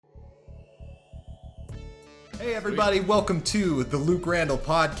Hey everybody, welcome to the Luke Randall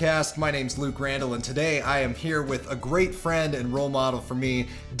podcast. My name's Luke Randall, and today I am here with a great friend and role model for me,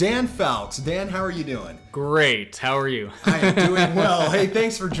 Dan Fowlks. Dan, how are you doing? Great. How are you? I am doing well. Hey,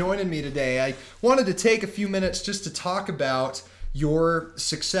 thanks for joining me today. I wanted to take a few minutes just to talk about your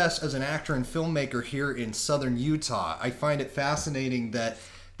success as an actor and filmmaker here in southern Utah. I find it fascinating that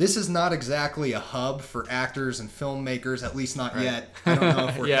this is not exactly a hub for actors and filmmakers, at least not yet. I don't know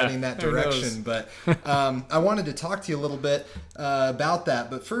if we're heading that direction, but I wanted to talk to you a little bit about that.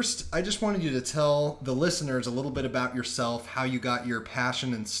 But first, I just wanted you to tell the listeners a little bit about yourself, how you got your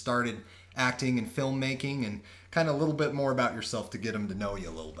passion and started acting and filmmaking, and kind of a little bit more about yourself to get them to know you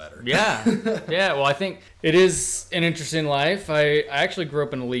a little better. Yeah. Well, I think it is an interesting life. I actually grew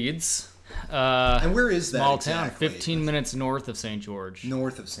up in Leeds. And where is that small exactly? town, 15 minutes north of St. George.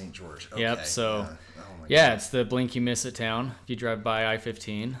 North of St. George. Okay. Yep. So, it's the blink you miss it town if you drive by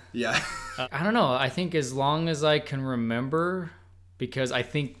I-15. Yeah. I don't know. I think as long as I can remember, because I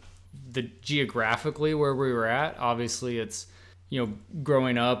think geographically where we were at, obviously it's,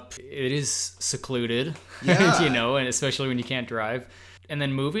 growing up, it is secluded, yeah. And especially when you can't drive. And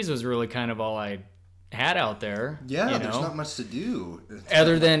then movies was really kind of all I had out there. Yeah, there's not much to do.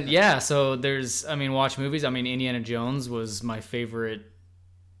 Other than, so watch movies. Indiana Jones was my favorite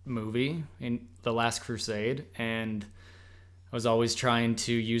movie in The Last Crusade, and I was always trying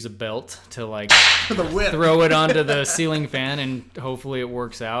to use a belt to throw it onto the ceiling fan and hopefully it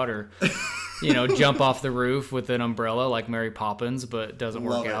works out, or jump off the roof with an umbrella like Mary Poppins, but it doesn't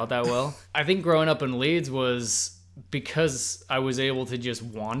work out that well. I think growing up in Leeds was because I was able to just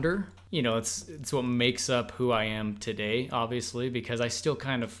wander. It's what makes up who I am today, obviously, because I still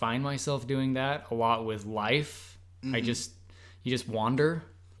kind of find myself doing that a lot with life. Mm-hmm. You just wander,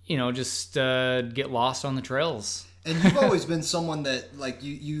 just get lost on the trails. And you've always been someone that,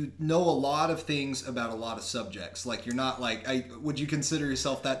 you know a lot of things about a lot of subjects. You're not would you consider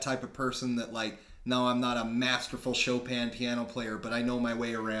yourself that type of person that, no, I'm not a masterful Chopin piano player, but I know my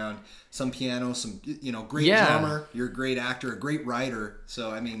way around some piano, some, great drummer, you're a great actor, a great writer.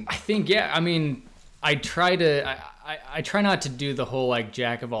 So, I think, I try not to do the whole,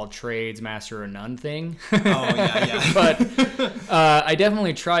 jack of all trades, master of none thing. Oh, yeah. But I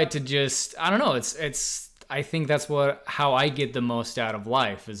definitely try to just, I don't know, I think that's how I get the most out of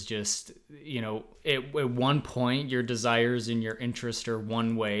life is just, at one point your desires and your interests are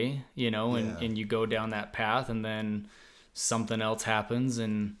one way, and you go down that path, and then something else happens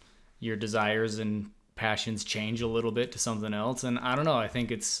and your desires and passions change a little bit to something else. And I don't know, I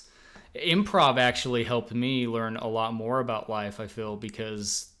think improv actually helped me learn a lot more about life, I feel,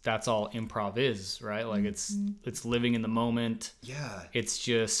 because that's all improv is, right? It's living in the moment. Yeah. It's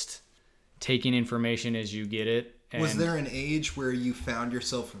just taking information as you get it. Was there an age where you found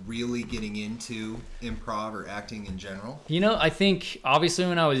yourself really getting into improv or acting in general? I think obviously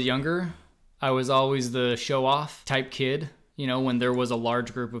when I was younger, I was always the show-off type kid. When there was a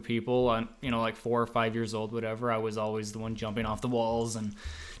large group of people, 4 or 5 years old, whatever, I was always the one jumping off the walls and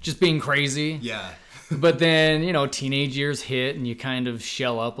just being crazy. Yeah. But then, teenage years hit and you kind of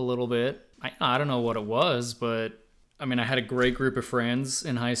shell up a little bit. I don't know what it was, but I had a great group of friends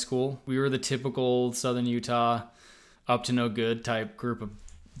in high school. We were the typical Southern Utah, up to no good type group of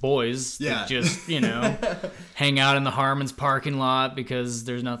boys that just, hang out in the Harmon's parking lot because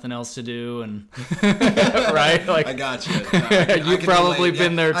there's nothing else to do. And right? I got you. You've probably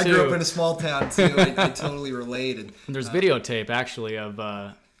been there too. I grew up in a small town too. I totally related. There's videotape actually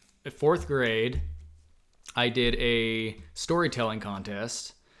of fourth grade. I did a storytelling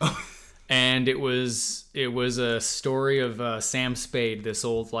contest. And it was a story of Sam Spade, this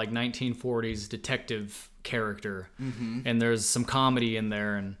old 1940s detective character, and there's some comedy in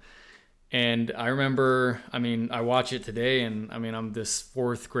there, and I remember, I watch it today, and I'm this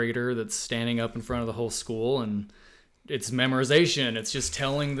fourth grader that's standing up in front of the whole school, and it's memorization. It's just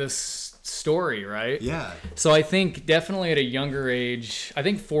telling this story, right? Yeah. So I think definitely at a younger age, I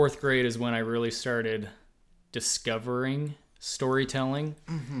think fourth grade is when I really started discovering storytelling.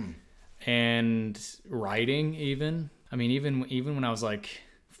 Mm-hmm. And writing even. Even when I was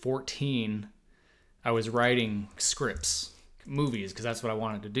 14, I was writing scripts, movies, because that's what I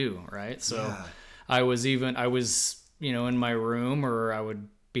wanted to do, right? So I was in my room, or I would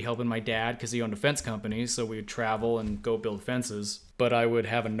be helping my dad because he owned a fence company, so we would travel and go build fences. But I would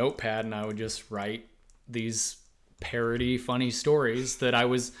have a notepad and I would just write these parody funny stories that I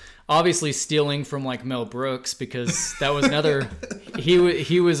was obviously stealing from Mel Brooks, because that was another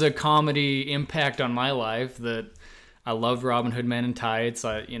he was a comedy impact on my life. That I loved Robin Hood Men in Tights.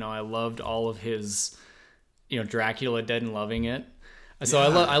 I loved all of his Dracula Dead and Loving It. So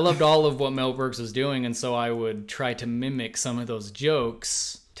I loved all of what Mel Brooks was doing, and so I would try to mimic some of those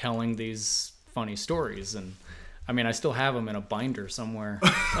jokes, telling these funny stories. And I mean, I still have them in a binder somewhere.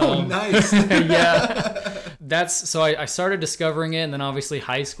 Oh, nice. Yeah. So I started discovering it, and then obviously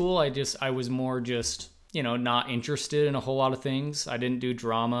high school, I was more just, not interested in a whole lot of things. I didn't do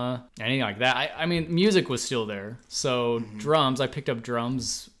drama, anything like that. I mean, music was still there. So drums, I picked up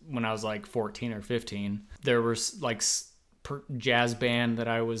drums when I was like 14 or 15. There was like jazz band that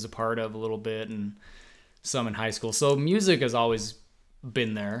I was a part of a little bit, and some in high school. So music has always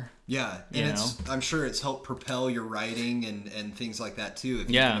been there. Yeah, and I'm sure it's helped propel your writing and things like that too. If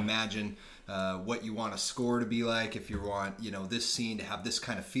you can imagine what you want a score to be like, if you want this scene to have this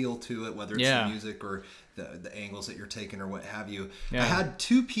kind of feel to it, whether it's the music or the angles that you're taking or what have you. I had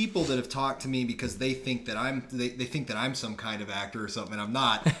two people that have talked to me because they think that they think that I'm some kind of actor or something, and I'm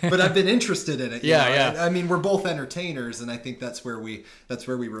not. But I've been interested in it. Yeah. I mean, we're both entertainers, and I think that's where we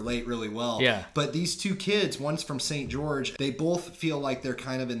relate really well. Yeah. But these two kids, one's from St. George, they both feel like they're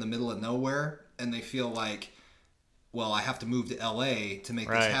kind of in the middle of nowhere, and they feel like, well, I have to move to LA to make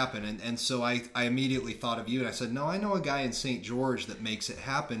this happen. And so I immediately thought of you, and I said, no, I know a guy in St. George that makes it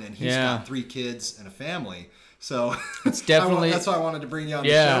happen, and he's got 3 kids and a family. So it's definitely that's why I wanted to bring you on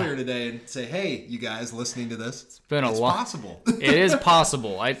the show here today and say, hey, you guys listening to this, it's possible. It is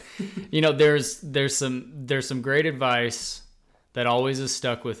possible. There's some great advice that always has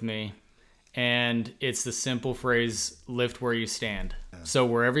stuck with me, and it's the simple phrase, lift where you stand. Yeah. So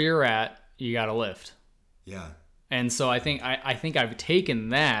wherever you're at, you got to lift. Yeah. And so I think I've taken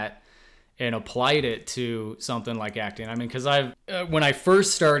that and applied it to something like acting. I mean, because when I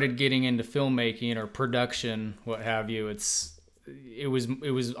first started getting into filmmaking or production, what have you, it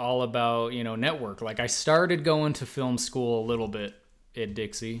was all about network. Like I started going to film school a little bit at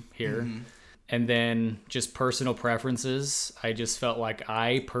Dixie here, and then just personal preferences. I just felt like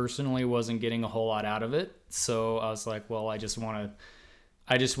I personally wasn't getting a whole lot out of it, so I was like, well, I just want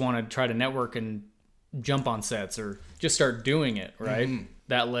to try to network and jump on sets or just start doing it, right?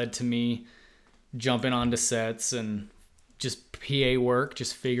 That led to me jumping onto sets and just PA work,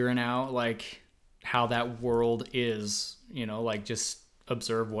 just figuring out like how that world is, like just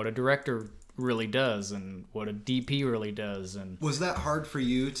observe what a director really does and what a DP really does. And was that hard for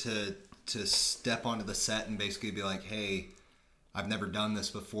you to step onto the set and basically be like, hey, I've never done this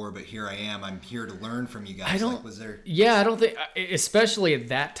before, but here I am. I'm here to learn from you guys. I don't think, especially at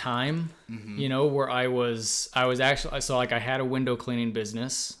that time, where I was actually, so like I had a window cleaning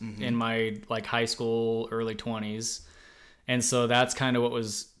business in my like high school, early 20s. And so that's kind of what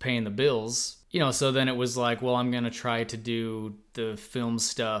was paying the bills, so then it was like, well, I'm going to try to do the film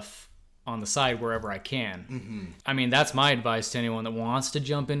stuff on the side wherever I can. I mean, that's my advice to anyone that wants to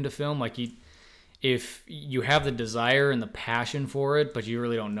jump into film. Like if you have the desire and the passion for it, but you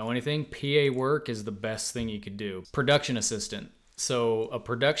really don't know anything, PA work is the best thing you could do. Production assistant. So a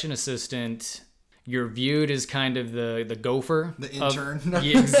production assistant, you're viewed as kind of the gopher. The intern.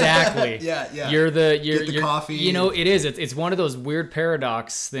 Exactly. Yeah. You're Get the coffee. It is. It's one of those weird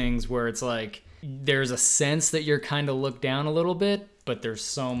paradox things where it's like there's a sense that you're kind of looked down a little bit, but there's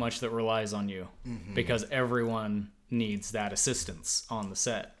so much that relies on you because everyone needs that assistance on the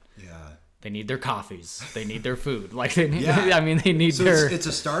set. Yeah. They need their coffees. They need their food. Like they need. I mean, they need their. It's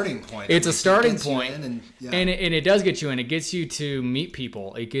a starting point. It's a starting point, and it does get you in. It gets you to meet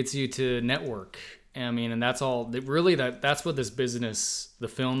people. It gets you to network. I mean, and that's all. Really, that's what this business, the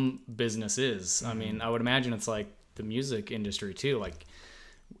film business, is. I mean, I would imagine it's like the music industry too. Like,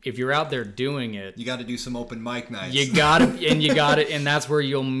 if you're out there doing it, you got to do some open mic nights. You got it, and that's where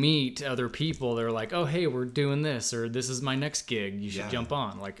you'll meet other people. They're like, oh, hey, we're doing this, or this is my next gig. You should jump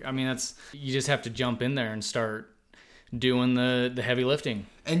on. Like, I mean, you just have to jump in there and start doing the heavy lifting.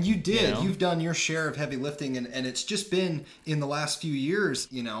 And you did. You've done your share of heavy lifting, and it's just been in the last few years,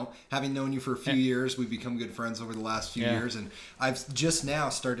 having known you for a few years, we've become good friends over the last few years, and I've just now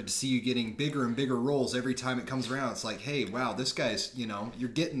started to see you getting bigger and bigger roles every time it comes around. It's like, hey, wow, this guy's, you're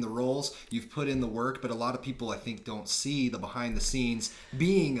getting the roles, you've put in the work, but a lot of people, I think, don't see the behind the scenes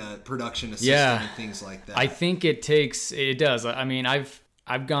being a production assistant and things like that. I think it does. I mean, I've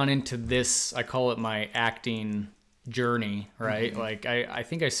gone into this, I call it my acting journey, right? Like I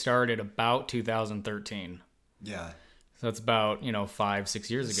think I started about 2013. Yeah. So that's about 5-6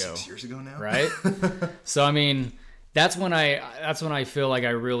 years ago. 6 years ago now, right? So I mean, that's when I feel like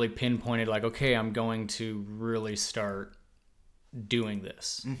I really pinpointed, like, okay, I'm going to really start doing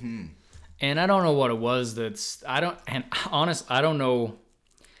this. And I don't know what it was. I don't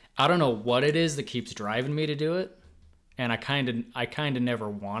know what it is that keeps driving me to do it, and I kind of never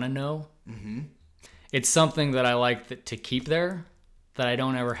want to know. It's something that I like to keep there, that I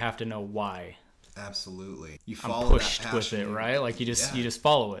don't ever have to know why. Absolutely. You I'm follow pushed that with passion. it, right? Like you just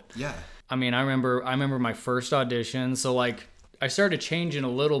follow it. Yeah. I mean, I remember my first audition. So like I started changing a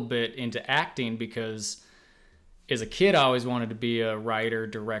little bit into acting because as a kid I always wanted to be a writer,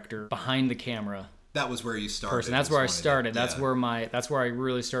 director, behind the camera That was where you started. person. That's where I started. Yeah. That's where I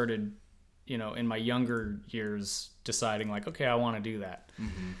really started, in my younger years deciding like, okay, I want to do that.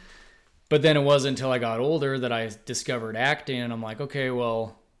 Mm-hmm. But then it wasn't until I got older that I discovered acting, and I'm like, okay,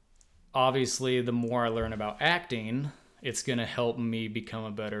 well, obviously the more I learn about acting, it's going to help me become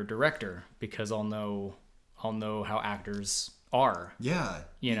a better director because I'll know how actors are. Yeah.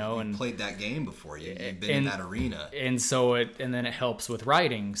 You and played that game before. You've been in that arena. And then it helps with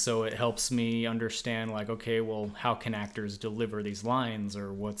writing. So it helps me understand like, okay, well, how can actors deliver these lines,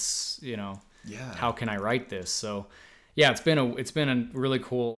 or what's, how can I write this? So yeah, it's been a really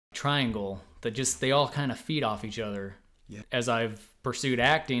cool triangle that just, they all kind of feed off each other. Yeah. As I've pursued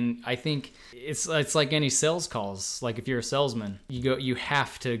acting, I think it's like any sales calls. Like if you're a salesman, you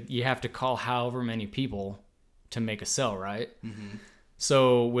have to call however many people to make a sale, right? Mm-hmm.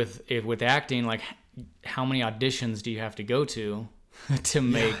 So with acting, like how many auditions do you have to go to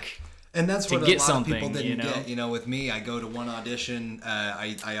make? And that's what a lot of people didn't get. With me, I go to one audition.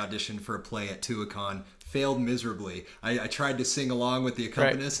 I auditioned for a play at Tuacahn. Failed miserably. I tried to sing along with the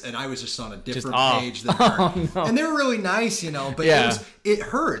accompanist, and I was just on a different page than her. No. And they were really nice, but it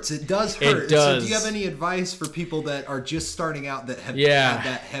hurts. It does hurt. It does. So do you have any advice for people that are just starting out that have had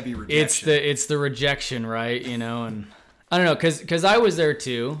that heavy rejection? It's the rejection, right? And I don't know, because I was there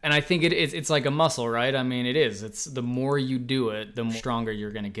too, and I think it's like a muscle, right? I mean, it is. It's the more you do it, the more stronger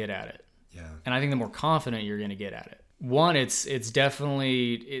you're going to get at it. Yeah. And I think the more confident you're going to get at it. One, it's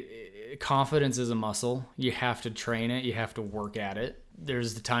definitely confidence is a muscle. You have to train it. You have to work at it.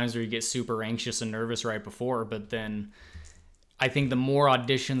 There's the times where you get super anxious and nervous right before, but then I think the more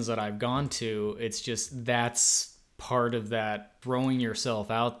auditions that I've gone to, it's just that's part of that throwing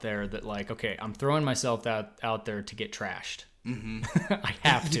yourself out there, that like, okay, I'm throwing myself out there to get trashed. Mm-hmm. I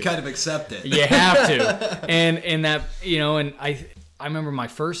have to. You kind of accept it. You have to. And that, and I remember my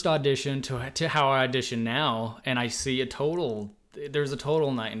first audition to how I audition now, and I see there's a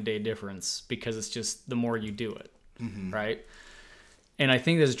total night and day difference because it's just the more you do it, right? And I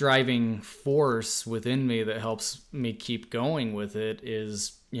think this driving force within me that helps me keep going with it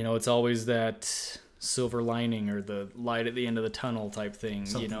is, it's always that silver lining or the light at the end of the tunnel type thing.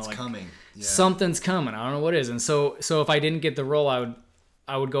 Something's coming. Yeah. Something's coming. I don't know what it is. And so if I didn't get the role,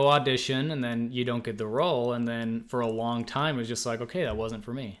 I would go audition, and then you don't get the role, and then for a long time it was just like, okay, that wasn't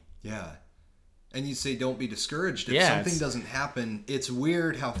for me. Yeah. And you say don't be discouraged if something doesn't happen. It's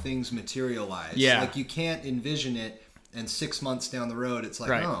weird how things materialize. Yeah. Like you can't envision it, and 6 months down the road it's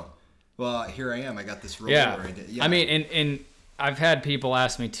like, oh, well, here I am. I got this role. Yeah. I mean, and I've had people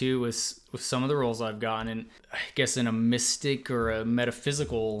ask me too with some of the roles I've gotten, and I guess in a mystic or a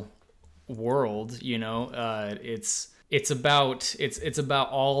metaphysical world, it's about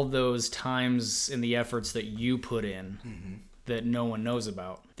all those times and the efforts that you put in that no one knows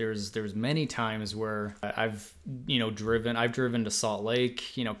about. There's many times where I've driven to Salt Lake,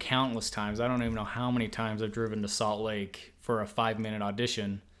 countless times. I don't even know how many times I've driven to Salt Lake for a 5-minute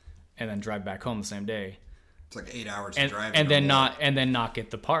audition and then drive back home the same day. It's like 8 hours of driving. And then not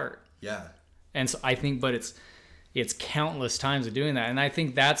get the part. Yeah. And so I think, but it's countless times of doing that. And I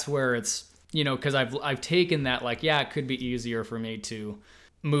think that's where it's, because I've taken that, like, yeah, it could be easier for me to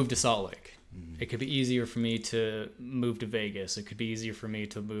move to Salt Lake. It could be easier for me to move to Vegas. It could be easier for me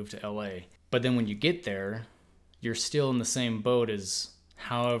to move to LA. But then when you get there, you're still in the same boat as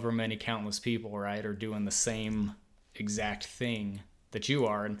however many countless people, right, are doing the same exact thing that you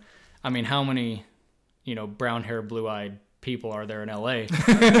are. And I mean, how many, brown hair, blue-eyed people are there in LA,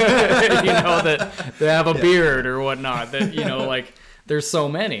 that have a beard or whatnot, that, like, there's so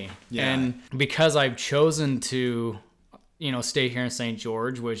many. Yeah. And because I've chosen to, stay here in St.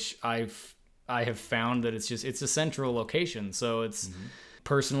 George, which I have found that it's a central location. So it's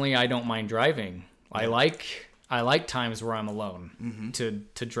personally, I don't mind driving. Yeah. I like times where I'm alone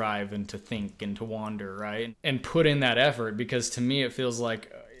to drive and to think and to wander, right? And put in that effort, because to me it feels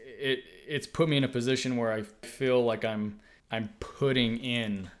like it's put me in a position where I feel like I'm putting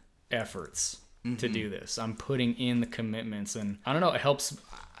in efforts to do this. I'm putting in the commitments, and I don't know, it helps.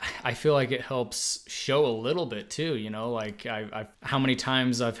 I feel like it helps show a little bit too, like I've how many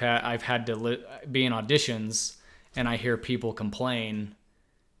times I've had to be in auditions and I hear people complain,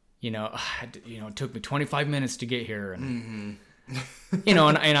 it took me 25 minutes to get here, and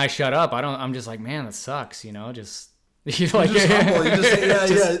and I shut up. I'm just like, man, that sucks, just You like, just humble. You just say, yeah.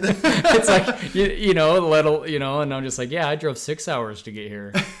 It's like, you know, little, you know, and I'm just like, yeah, I drove 6 hours to get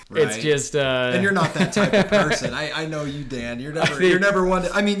here. Right. It's just, and you're not that type of person. I know you, Dan. You're never one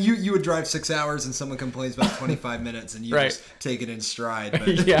to, I mean, you would drive 6 hours and someone complains about 25 minutes and you right. just take it in stride. But.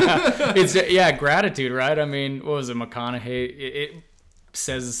 It's gratitude, right? I mean, what was it, McConaughey? It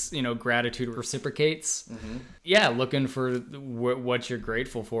says, you know, gratitude reciprocates. Mm-hmm. Yeah, looking for what you're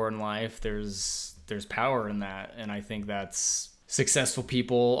grateful for in life. There's power in that, and I think that's successful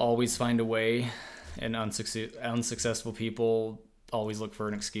people always find a way, and unsuccessful people always look for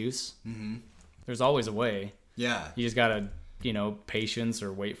an excuse. Mm-hmm. There's always a way. Yeah. You just gotta, you know, patience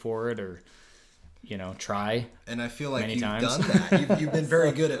or wait for it or, you know, try. And I feel like you've times. done that. You've been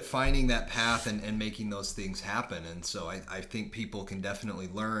very good at finding that path and making those things happen. And so I think people can definitely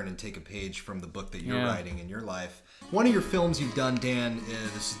learn and take a page from the book that you're writing in your life. One of your films you've done, Dan,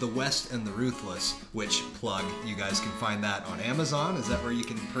 is The West and the Ruthless, which, plug, you guys can find that on Amazon. Is that where you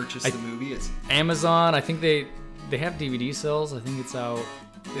can purchase the movie? It's Amazon. I think they have DVD sales. I think it's out.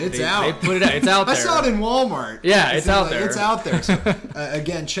 It's out. They put it out. It's out there. I saw it in Walmart. Yeah, it's out there. It's out there. So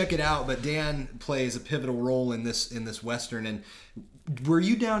again, check it out. But Dan plays a pivotal role in this Western. And were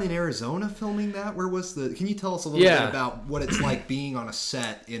you down in Arizona filming that? Where was the? Can you tell us a little bit about what it's like being on a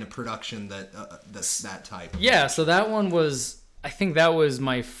set in a production that's that type? Yeah. So that one was. I think that was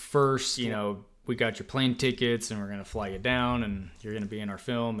my first. You know, we got your plane tickets and we're gonna fly you down and you're gonna be in our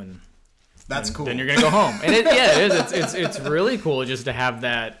film and. That's cool. Then you're gonna go home, and it is. It's really cool just to have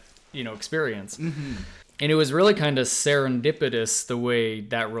that, you know, experience. Mm-hmm. And it was really kind of serendipitous the way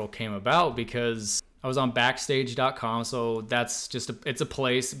that role came about because I was on Backstage.com, so that's just it's a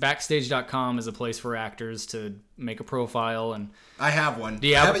place. Backstage.com is a place for actors to make a profile, and I have one.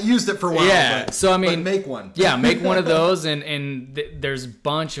 Yeah, I haven't used it for a while. Yeah, but, so I mean, make one. Yeah, make one of those, and there's a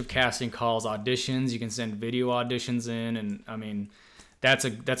bunch of casting calls, auditions. You can send video auditions in, and I mean. That's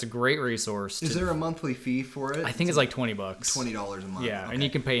a great resource. Is there a monthly fee for it? I think it's like $20. $20 a month. Yeah, okay. and you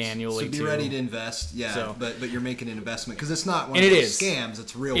can pay annually. So be ready to invest. Yeah, so, but you're making an investment because it's not one of those scams.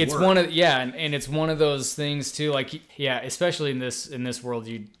 It's real work. It's one of and it's one of those things too. Like especially in this world,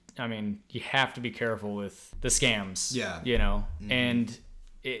 you have to be careful with the scams. Yeah, you know, mm-hmm. And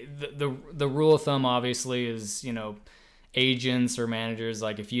the rule of thumb obviously is, you know, agents or managers,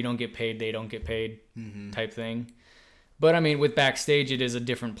 like if you don't get paid, they don't get paid, mm-hmm. type thing. But I mean, with Backstage, it is a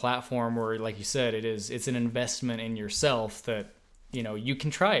different platform where, like you said, it's an investment in yourself that, you know, you can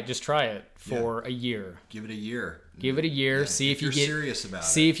try it. Just try it for a year. Give it a year. Yeah, see if you get serious about it.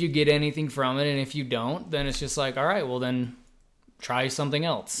 See if you get anything from it, and if you don't, then it's just like, all right, well then, try something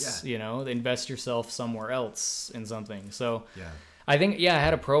else. Yeah. You know, invest yourself somewhere else in something. So, I think I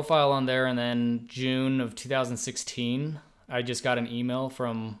had a profile on there, and then June of 2016, I just got an email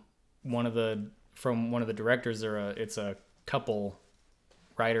from one of the directors. It's a couple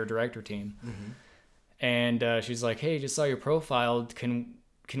writer-director team. Mm-hmm. And she's like, hey, just saw your profile. Can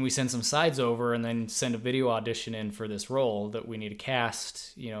we send some sides over and then send a video audition in for this role that we need to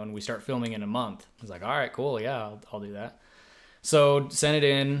cast, you know, and we start filming in a month. I was like, all right, cool. Yeah, I'll do that. So sent it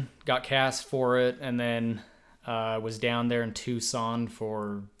in, got cast for it, and then was down there in Tucson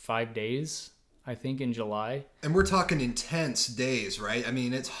for 5 days. I think in July. And we're talking intense days, right? I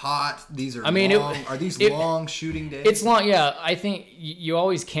mean, it's hot. These are long. Are these long shooting days? It's long, yeah. I think you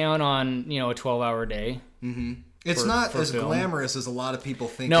always count on, you know, a 12-hour day. Mm-hmm. It's not as glamorous as a lot of people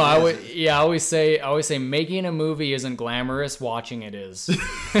think. No, I always say making a movie isn't glamorous. Watching it is. So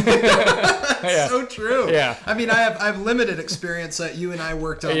true. Yeah. I mean, I've limited experience. You and I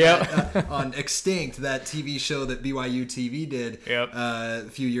worked on on Extinct, that TV show that BYU TV did a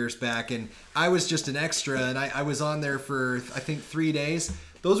few years back, and I was just an extra, and I was on there for I think 3 days.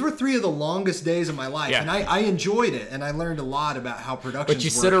 Those were 3 of the longest days of my life, and I enjoyed it, and I learned a lot about how productions work. But you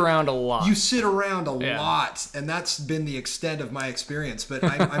sit around a lot. You sit around a lot, and that's been the extent of my experience. But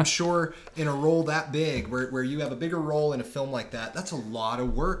I'm sure in a role that big, where you have a bigger role in a film like that, that's a lot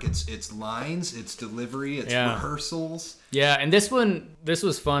of work. It's lines, it's delivery, it's rehearsals. Yeah, and this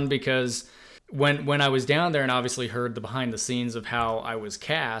was fun because when I was down there and obviously heard the behind the scenes of how I was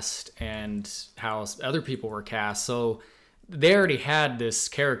cast and how other people were cast, so they already had this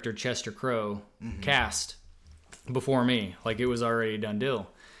character, Chester Crow, cast before me. Like, it was already a done deal.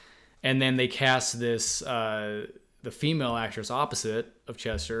 And then they cast this, the female actress opposite of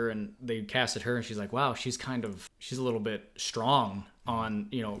Chester, and they casted her, and she's like, wow, she's a little bit strong on,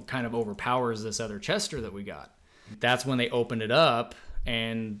 you know, kind of overpowers this other Chester that we got. That's when they opened it up,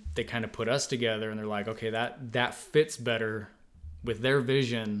 and they kind of put us together, and they're like, okay, that fits better with their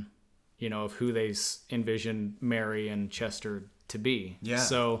vision, you know, of who they envision Mary and Chester to be. Yeah.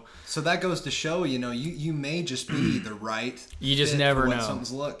 So that goes to show, you may just be the right you just fit never for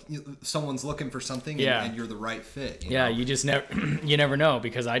know. Someone's looking for something and you're the right fit. Yeah, you just never know,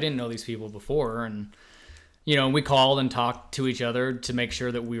 because I didn't know these people before, and we called and talked to each other to make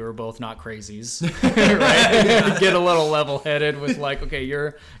sure that we were both not crazies, right? Get a little level-headed with like, okay,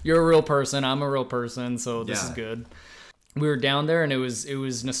 you're a real person, I'm a real person, so this is good. We were down there, and it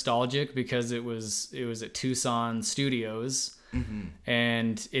was nostalgic because it was at Tucson Studios,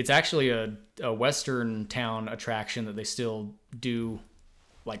 and it's actually a Western town attraction that they still do,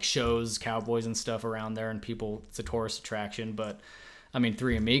 like shows, cowboys and stuff around there, and people. It's a tourist attraction, but. I mean,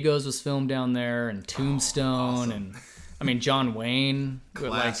 Three Amigos was filmed down there, and Tombstone, and I mean, John Wayne.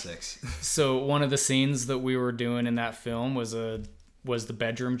 Classics. So one of the scenes that we were doing in that film was the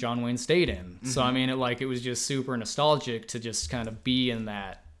bedroom John Wayne stayed in. So I mean, it was just super nostalgic to just kind of be in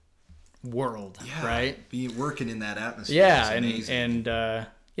that world, right? Be working in that atmosphere. Yeah, and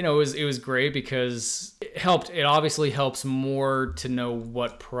it was great because it obviously helps more to know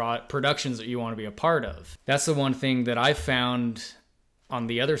what productions that you want to be a part of. That's the one thing that I found on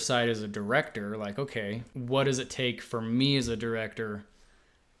the other side as a director, like, okay, what does it take for me as a director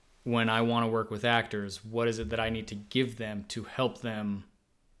when I want to work with actors? What is it that I need to give them to help them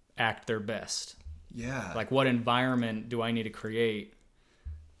act their best? Yeah. Like, what environment do I need to create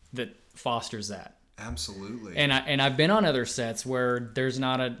that fosters that? Absolutely. And I've been on other sets where there's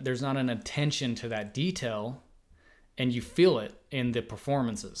not an attention to that detail, and you feel it in the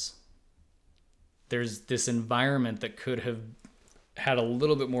performances. There's this environment that could have had a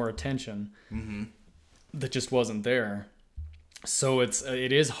little bit more attention that just wasn't there. So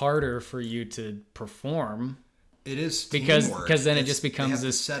it is harder for you to perform. It is because teamwork. Then it just becomes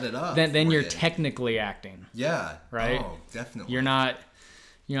this. Set it up. Then you're technically acting. Yeah. Right. Oh, definitely. You're not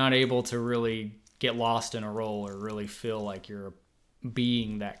able to really get lost in a role or really feel like you're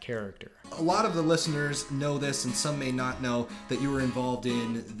being that character. A lot of the listeners know this, and some may not know that you were involved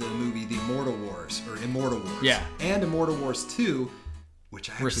in the movie The Immortal Wars, or Immortal Wars. Yeah. And Immortal Wars 2, which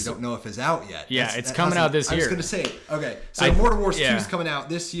I actually don't know if is out yet. Yeah, it's coming out this year. I was going to say, okay, so Immortal Wars 2 is coming out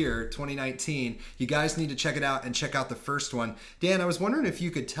this year, 2019. You guys need to check it out and check out the first one. Dan, I was wondering if you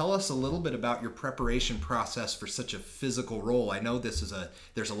could tell us a little bit about your preparation process for such a physical role. I know there's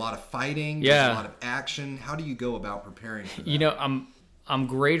a lot of fighting, there's a lot of action. How do you go about preparing for that? I'm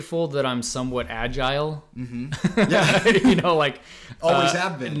grateful that I'm somewhat agile. Yeah. Always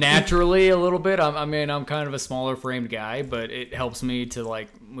have been. Naturally a little bit. I'm kind of a smaller framed guy, but it helps me to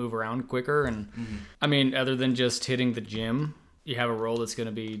like move around quicker. And I mean, other than just hitting the gym, you have a role that's going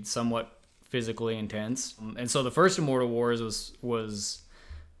to be somewhat physically intense. And so the first Immortal Wars was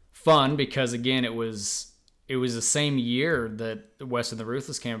fun because, again, it was the same year that West and the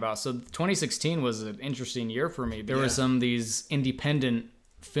Ruthless came about. So 2016 was an interesting year for me. There were some of these independent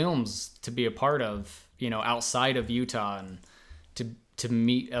films to be a part of, outside of Utah, and to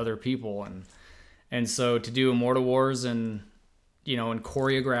meet other people. And so to do Immortal Wars and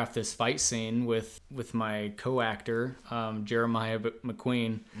choreograph this fight scene with my co-actor, Jeremiah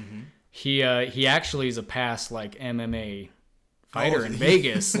McQueen, he actually is a past like MMA fighter in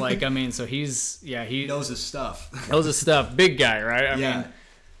Vegas. So he knows his stuff. Big guy, right? I mean,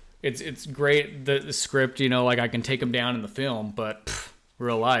 it's great, the script, I can take him down in the film, but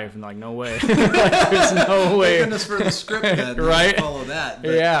real life, I'm like, no way. There's no way. Thank goodness for the script then, right? Follow that.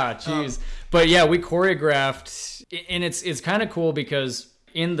 But, yeah, jeez. But yeah, we choreographed, and it's kind of cool because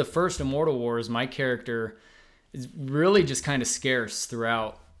in the first Immortal Wars, my character is really just kind of scarce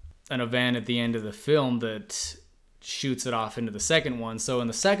throughout an event at the end of the film that shoots it off into the second one. So in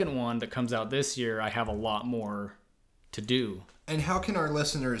the second one that comes out this year, I have a lot more to do. And how can our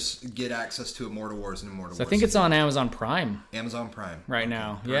listeners get access to Immortal Wars and Immortal Wars? I think it's on Amazon Prime. Amazon Prime. Right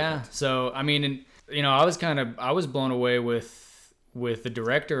now. Perfect. Yeah. So, I mean, I was blown away with the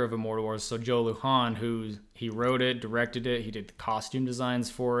director of Immortal Wars, so Joe Lujan, he wrote it, directed it, he did the costume designs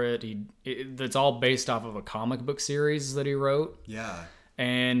for it. It's all based off of a comic book series that he wrote. Yeah.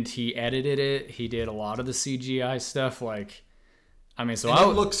 And he edited it. He did a lot of the CGI stuff. It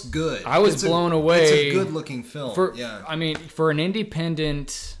looks good. I was blown away. It's a good-looking film. For an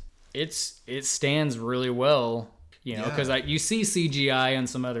independent, it stands really well. Because you see CGI and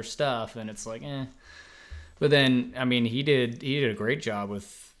some other stuff, and it's like, eh. But then, he did a great job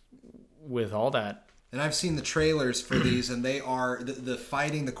with all that. And I've seen the trailers for these, and they are the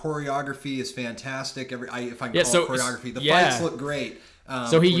fighting, the choreography is fantastic. If I can call it choreography, the fights look great.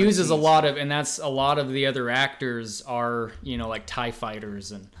 So he uses a lot of, and that's a lot of the other actors are, like TIE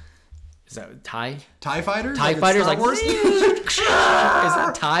fighters, and Is that TIE? TIE fighters? TIE fighters, Star like Wars? is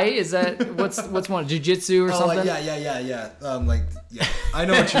that TIE? Is that what's one? Jiu-jitsu or something? Yeah. I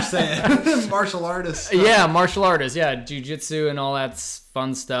know what you're saying. Martial artists. Yeah, martial artists. Yeah, jiu-jitsu and all that's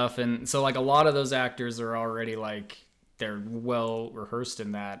fun stuff. And so like a lot of those actors are already like they're well rehearsed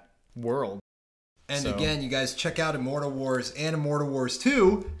in that world. And again, you guys check out Immortal Wars and Immortal Wars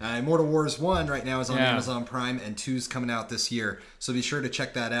 2. Immortal Wars 1 right now is on Amazon Prime, and 2's coming out this year. So be sure to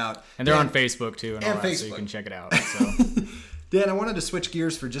check that out. And they're on Facebook too, and all that, so you can check it out. So. Dan, I wanted to switch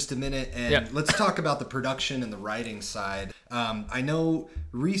gears for just a minute, and let's talk about the production and the writing side. I know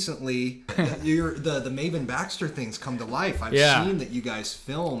recently the Maven Baxter thing's come to life. I've seen that you guys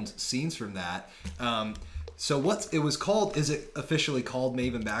filmed scenes from that. So it was called? Is it officially called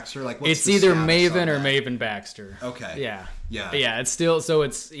Maven Baxter? Like, what's it's the either status Maven on or that? Maven Baxter. Okay. Yeah. It's still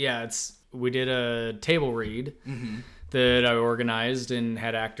we did a table read that I organized and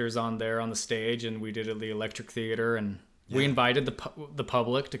had actors on there on the stage, and we did it at the Electric Theater, and we invited the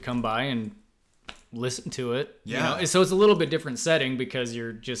public to come by and listen to it. Yeah. You know? So it's a little bit different setting because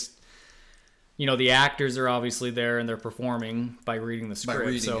you're just. The actors are obviously there and they're performing by reading the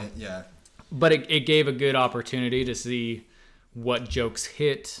script. But it gave a good opportunity to see what jokes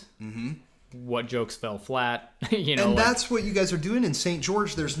hit, what jokes fell flat. And that's what you guys are doing in St.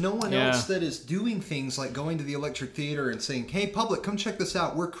 George. There's no one else that is doing things like going to the Electric Theater and saying, "Hey, public, come check this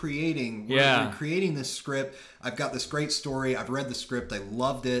out. We're creating this script. I've got this great story. I've read the script. I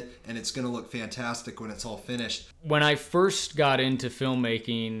loved it, and it's going to look fantastic when it's all finished." When I first got into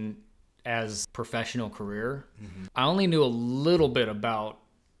filmmaking as professional career, I only knew a little bit about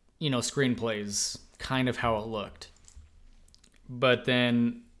screenplays, kind of how it looked. But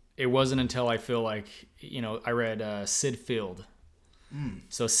then it wasn't until I feel like, I read Sid Field.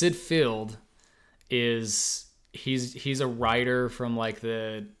 So Sid Field he's a writer from like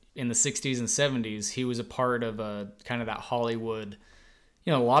in the 60s and 70s. He was a part of a kind of that Hollywood,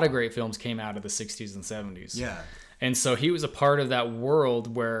 a lot of great films came out of the 60s and 70s. Yeah. And so he was a part of that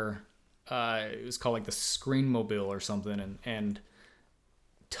world where it was called like the Screenmobile or something, and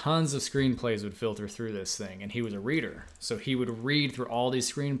tons of screenplays would filter through this thing, and he was a reader. So he would read through all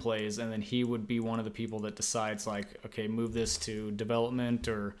these screenplays, and then he would be one of the people that decides like, okay, move this to development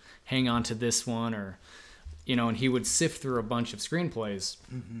or hang on to this one, or and he would sift through a bunch of screenplays.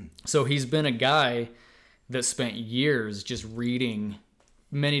 So he's been a guy that spent years just reading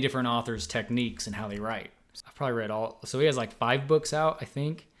many different authors' techniques and how they write. I've probably read all, so he has like 5 books out, I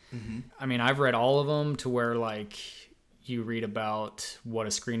think. I mean, I've read all of them to where like you read about what a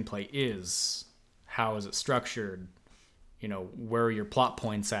screenplay is, how is it structured, where are your plot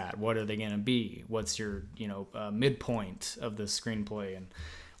points at, what are they going to be, what's your midpoint of the screenplay, and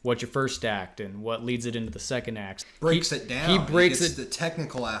what's your first act and what leads it into the second act. Breaks it down. He breaks the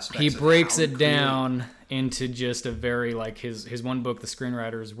technical aspects. He breaks it down into just a very like his one book, The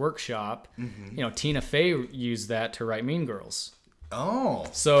Screenwriter's Workshop. Tina Fey used that to write Mean Girls. Oh,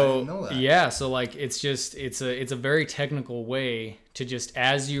 so I didn't know that. So like it's a very technical way to just,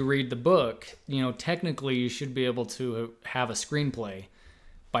 as you read the book, technically you should be able to have a screenplay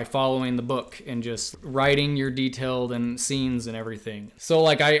by following the book and just writing your detailed and scenes and everything. So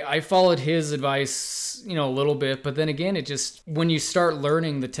like I followed his advice, a little bit, but then again, it just, when you start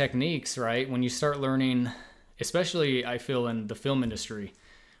learning the techniques, right? When you start learning, especially I feel in the film industry,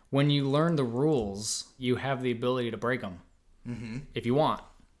 when you learn the rules, you have the ability to break them. If you want.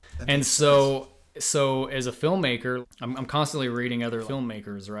 And so as a filmmaker, I'm constantly reading other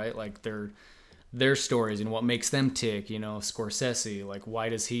filmmakers, right? Like their stories and what makes them tick. Scorsese, like why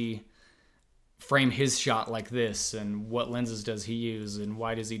does he frame his shot like this, and what lenses does he use, and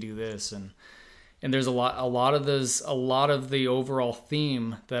why does he do this, and there's a lot of the overall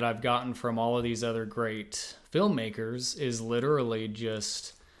theme that I've gotten from all of these other great filmmakers is literally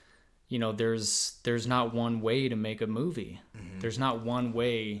just, there's not one way to make a movie. There's not one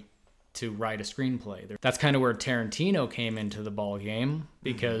way to write a screenplay. That's kind of where Tarantino came into the ball game,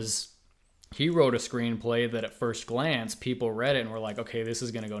 because he wrote a screenplay that at first glance people read it and were like, okay, this is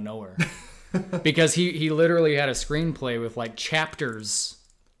going to go nowhere. Because he literally had a screenplay with like chapters,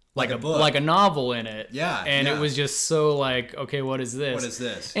 like a book, like a novel in it. Yeah. And it was just so like, okay, what is this? What is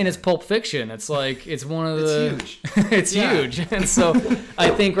this? And it's Pulp Fiction. It's like, it's one of huge. It's huge. And so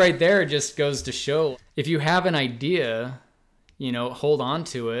I think right there it just goes to show, if you have an idea, hold on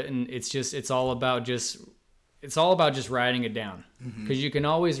to it. And it's all about just writing it down, because you can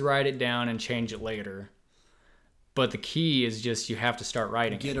always write it down and change it later. But the key is just, you have to start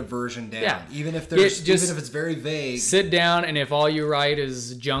writing. Get a version down. Yeah. Even if it's very vague. Sit down, and if all you write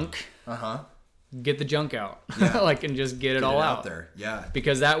is junk, get the junk out. Yeah. Like, and just get it all out there. Yeah.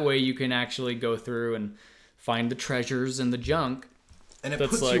 Because that way you can actually go through and find the treasures in the junk. And it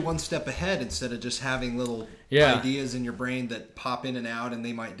puts you one step ahead instead of just having little ideas in your brain that pop in and out and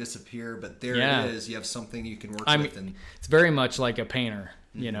they might disappear. But there it is. You have something you can work with. And it's very much like a painter.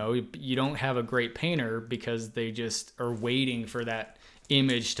 You know, you don't have a great painter because they just are waiting for that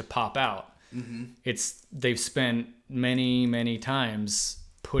image to pop out. They've spent many times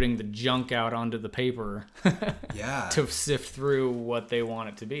putting the junk out onto the paper to sift through what they want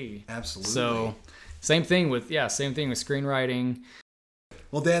it to be. Absolutely. So same thing with screenwriting.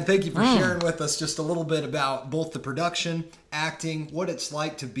 Well, Dan, thank you for sharing with us just a little bit about both the production, acting, what it's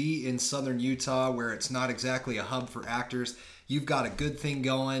like to be in Southern Utah, where it's not exactly a hub for actors. You've got a good thing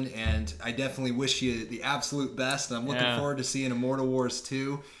going, and I definitely wish you the absolute best. And I'm looking forward to seeing Immortal Wars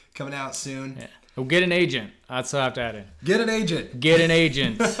 2 coming out soon. Yeah. Well, get an agent. That's what I have to add in. Get an agent. Get an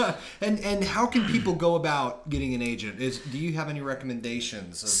agent. And how can people go about getting an agent? Do you have any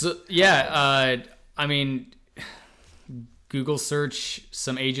recommendations? I mean, Google search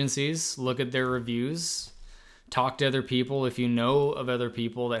some agencies, look at their reviews, talk to other people. If you know of other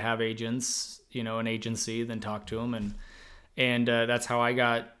people that have agents, you know, an agency, then talk to them. And that's how I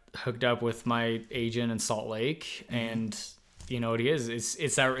got hooked up with my agent in Salt Lake. And you know what it is?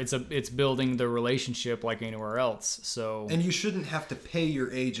 It's building the relationship like anywhere else. So and you shouldn't have to pay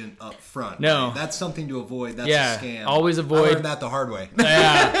your agent up front. No, right? That's something to avoid. That's a scam. Always avoid. I learned that the hard way.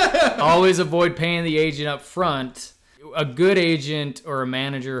 Always avoid paying the agent up front. A good agent or a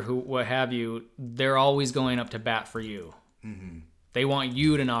manager, what have you, they're always going up to bat for you. They want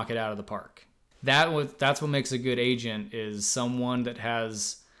you to knock it out of the park. That's what makes a good agent, is someone that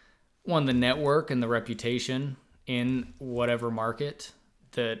has the network and the reputation in whatever market,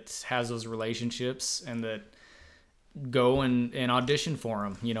 that has those relationships, and that go and audition for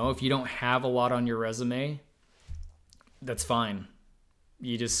them. You know, if you don't have a lot on your resume, that's fine.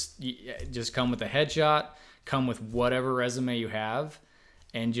 You just come with a headshot, come with whatever resume you have,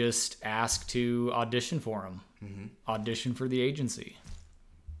 and just ask to audition for them. Audition for the agency.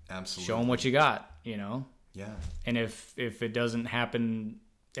 Absolutely. Show them what you got, you know? Yeah. And if it doesn't happen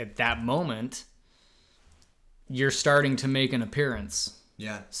at that moment, you're starting to make an appearance.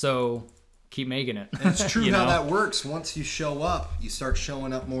 Yeah. So keep making it. And it's true how that works. Once you show up, you start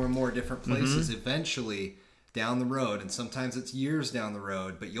showing up more and more different places eventually down the road. And sometimes it's years down the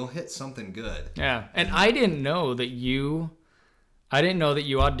road, but you'll hit something good. Yeah. And I didn't know that you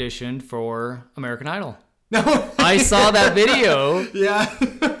auditioned for American Idol. No. I saw that video. Yeah.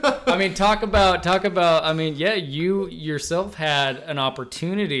 I mean, talk about, I mean, yeah, you yourself had an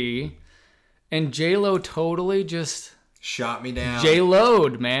opportunity, and J-Lo totally just shot me down.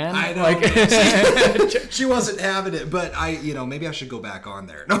 J-Lo'd, man. I know. She wasn't having it, but maybe I should go back on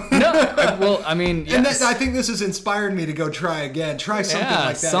there. Well, I mean, yes. And I think this has inspired me to go try again. Try something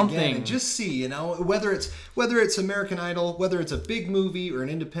like that again, and just see, you know, whether it's American Idol, whether it's a big movie or an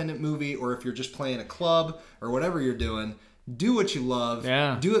independent movie, or if you're just playing a club or whatever you're doing, do what you love.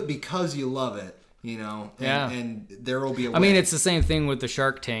 Yeah. Do it because you love it, you know. And there will be a way. I mean, it's the same thing with the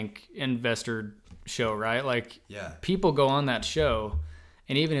Shark Tank investor show, right? Like, people go on that show,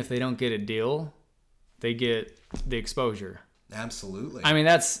 and even if they don't get a deal, they get the exposure. Absolutely. I mean,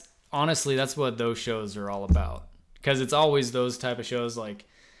 that's what those shows are all about, because it's always those type of shows, like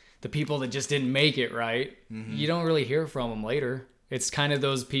the people that just didn't make it, right? You don't really hear from them later. It's kind of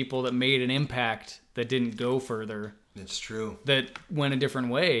those people that made an impact that didn't go further. It's true. That went a different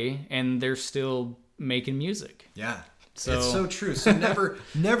way, and they're still making music. Yeah. So, it's so true. So never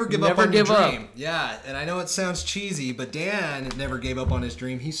give up on your dream. Yeah, and I know it sounds cheesy, but Dan never gave up on his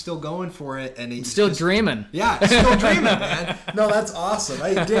dream. He's still going for it, and he's still dreaming. Yeah, still dreaming, man. No, that's awesome.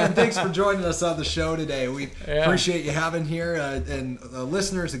 Hey, Dan, thanks for joining us on the show today. We appreciate you having here, and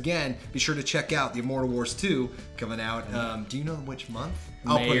listeners, again, be sure to check out the Immortal Wars 2 coming out. Do you know which month?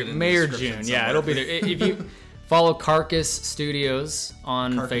 I'll put it in May the or description June. somewhere. Yeah, it'll be there. If you follow Carcass Studios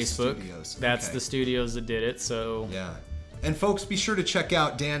on Facebook, that's the studios that did it. So yeah. And folks, be sure to check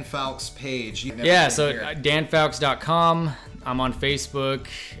out Dan Fowlks' page. So danfowlks.com. I'm on Facebook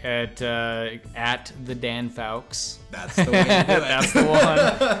at the Dan Fowlks. That's the way to do it. That's the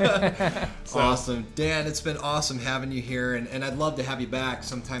one. Awesome. Dan, it's been awesome having you here, and I'd love to have you back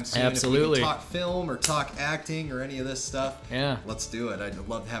sometime soon. Absolutely. If we can talk film or talk acting or any of this stuff, yeah, let's do it. I'd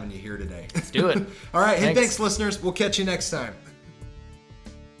love having you here today. Let's do it. All right. Hey, thanks, listeners. We'll catch you next time.